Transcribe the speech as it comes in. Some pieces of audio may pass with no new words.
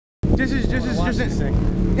This is just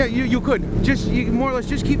yeah. You could more or less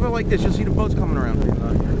just keep it like this. You'll see the boats coming around.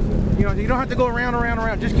 You know, you don't have to go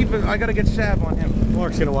around. Just keep it. I gotta get Sav on him.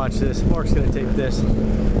 Mark's gonna watch this. Mark's gonna tape this.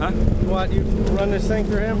 Huh? You run this thing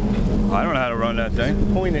for him? I don't know how to run that thing.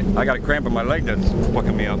 Just point it. I got a cramp in my leg that's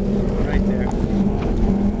fucking me up. Right there.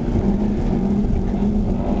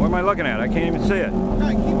 What am I looking at? I can't even see it. No,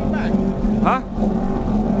 keep it back. Huh?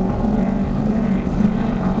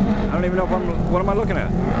 I don't even know what am I looking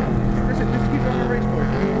at? Listen, just keep it on the race course.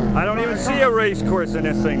 I don't even see a race course in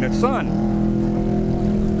this thing. The sun.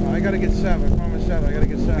 I gotta get Sav. I promise Sav. I gotta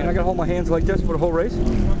get Sav. I gotta hold my hands like this for the whole race?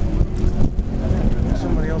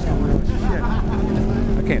 Somebody else can do it. Shit.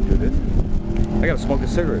 I can't do this. I gotta smoke a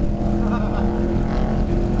cigarette.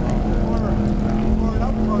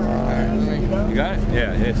 You got it?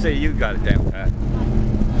 Yeah, see, you got it down, Pat.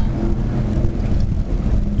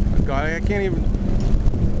 God, I can't even.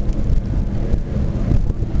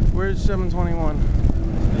 Where's 721?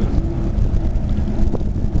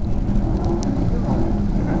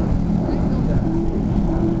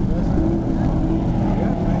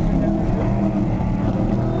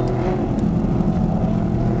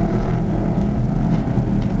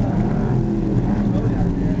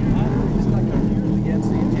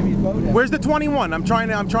 Where's the 21? I'm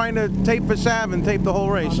trying to tape for Sav and tape the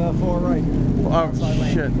whole race. On the far right. Oh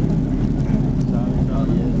shit.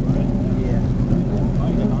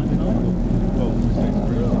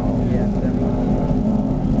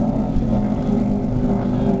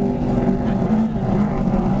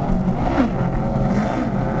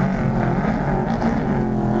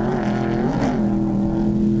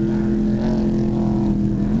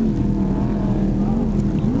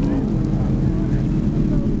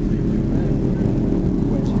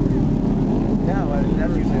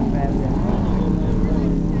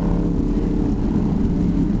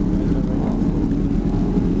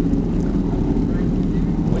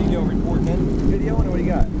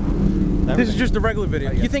 This is just a regular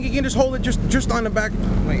video. You think you can just hold it just on the back?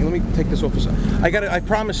 Wait, let me take this off a second. I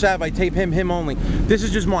promise Sav, I tape him only. This is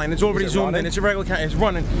just mine. It's already zoomed in. It's a regular camera. It's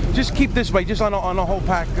running. Just keep this way, just on a whole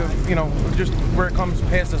pack of, you know, just where it comes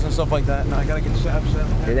past us and stuff like that. Now I gotta get Sav.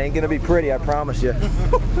 It ain't gonna be pretty, I promise you.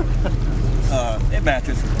 It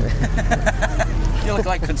matches. You look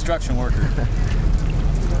like a construction worker.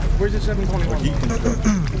 Where's the 721? Heat construction.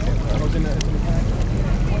 Oh, it's in the pack.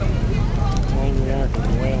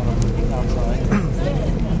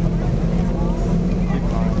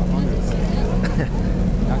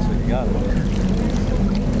 Actually, you got it.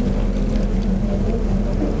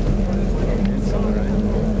 It's all right.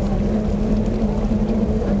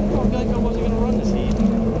 Oh, Geico wasn't going to run this heat.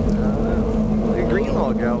 Look at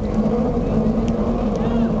Greenlaw go.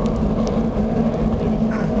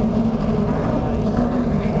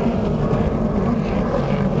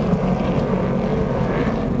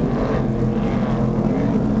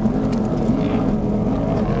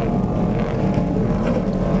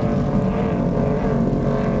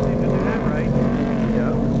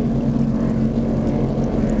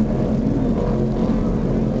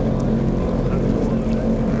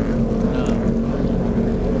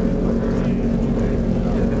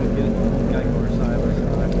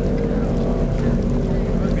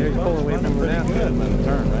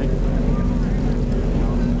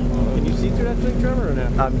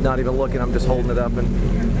 I'm not even looking, I'm just holding it up and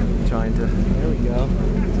trying to. There we go.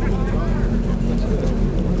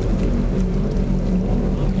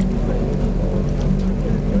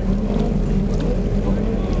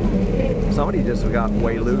 Somebody just got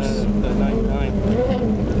way loose. The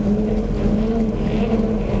 99.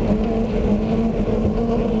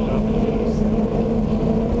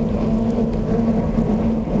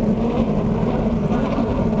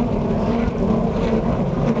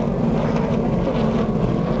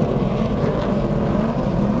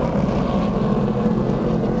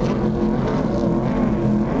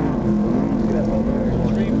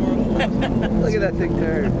 Look at that thing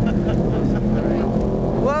turn.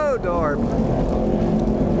 Whoa, Darb.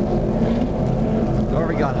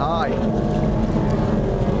 Darby got high.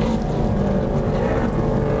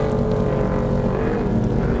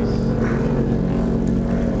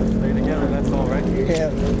 Stay together, that's all right.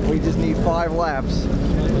 Yeah, we just need 5 laps.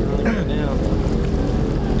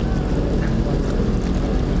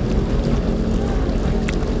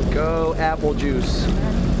 Go apple juice.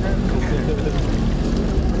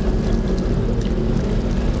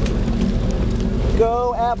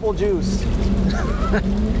 Go apple juice. He's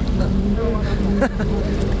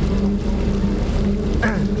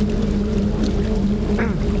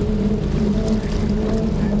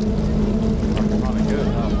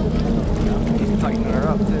tightening her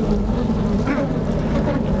up too.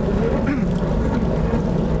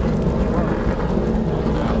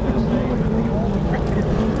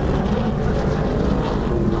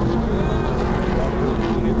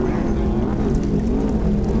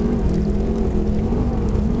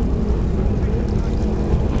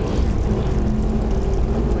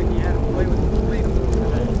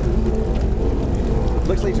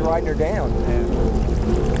 riding her down.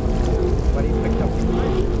 But he picked up.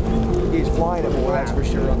 He's flying it more, that's for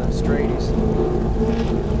sure, on the straighties.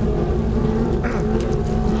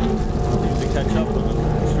 Seems to catch up with him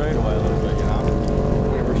straight away a little bit, you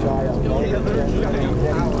know? Never shy of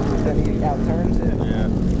then he outturns it. Yeah.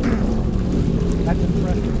 That's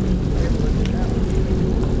impressive.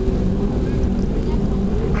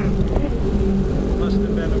 Must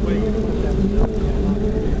have been a way.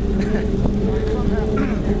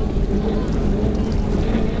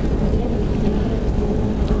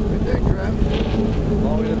 Good day, Trev. As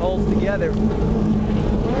long as it holds together.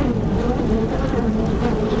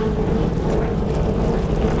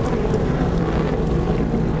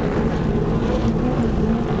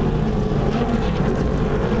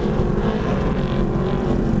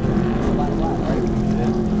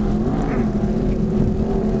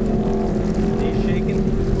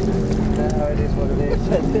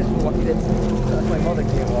 That's my mother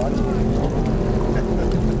can't watch.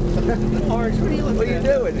 Orange, what are you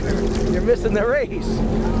doing? You're missing the race.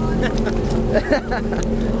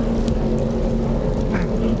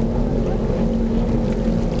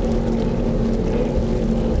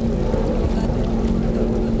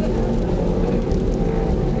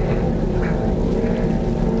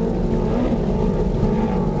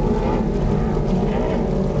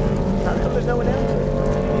 How come there's no announcer?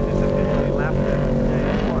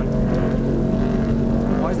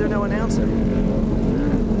 Why is there no announcer?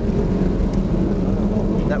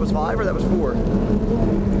 That was 5 or that was 4?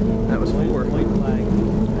 That was 4. White flag.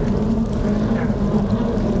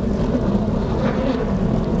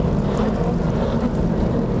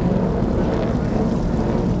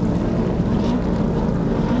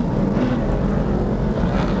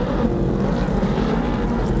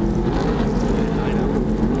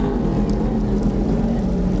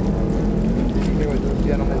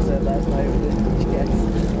 Gentleman said last night with the jets.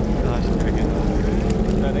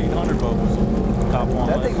 That 800 boat was the top one.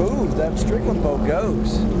 That thing moves. That Strickland boat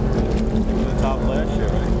goes. The top last year,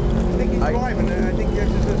 right? I think he's driving, and I think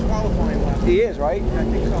this is his qualifying lap. He is, right? I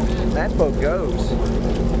think so. That boat goes.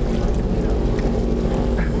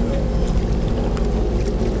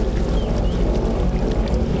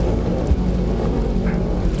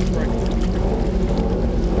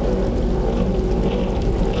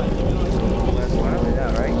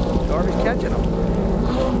 Yeah, right? Darby's catching them.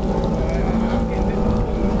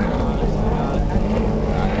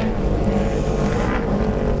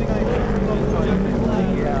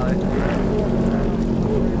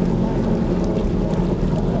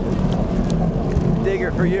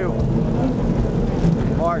 Digger for you.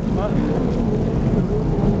 Mark.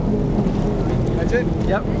 That's it?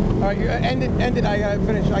 Yep. All right, end it. I gotta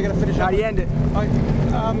finish. How up. do you end it? I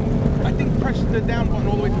think press the down button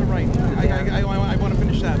all the way to the right. I want to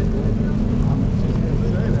finish that.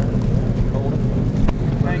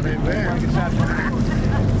 Thank you.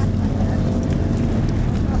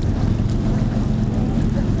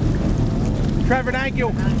 Trevor, thank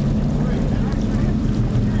you.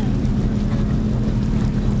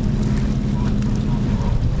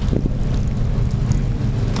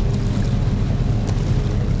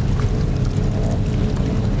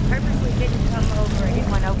 Purposely didn't come over. I didn't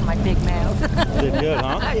want to open my big mouth. Did good,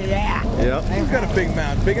 huh? Yeah. Yep. Who's got a big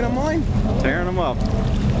mouth? Bigger than mine? Tearing them up.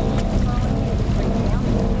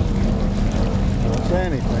 Don't say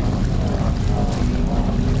anything.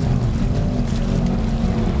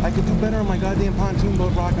 I could do better on my goddamn pontoon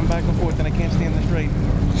boat rocking back and forth than I can't stand the straight.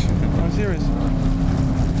 I'm serious.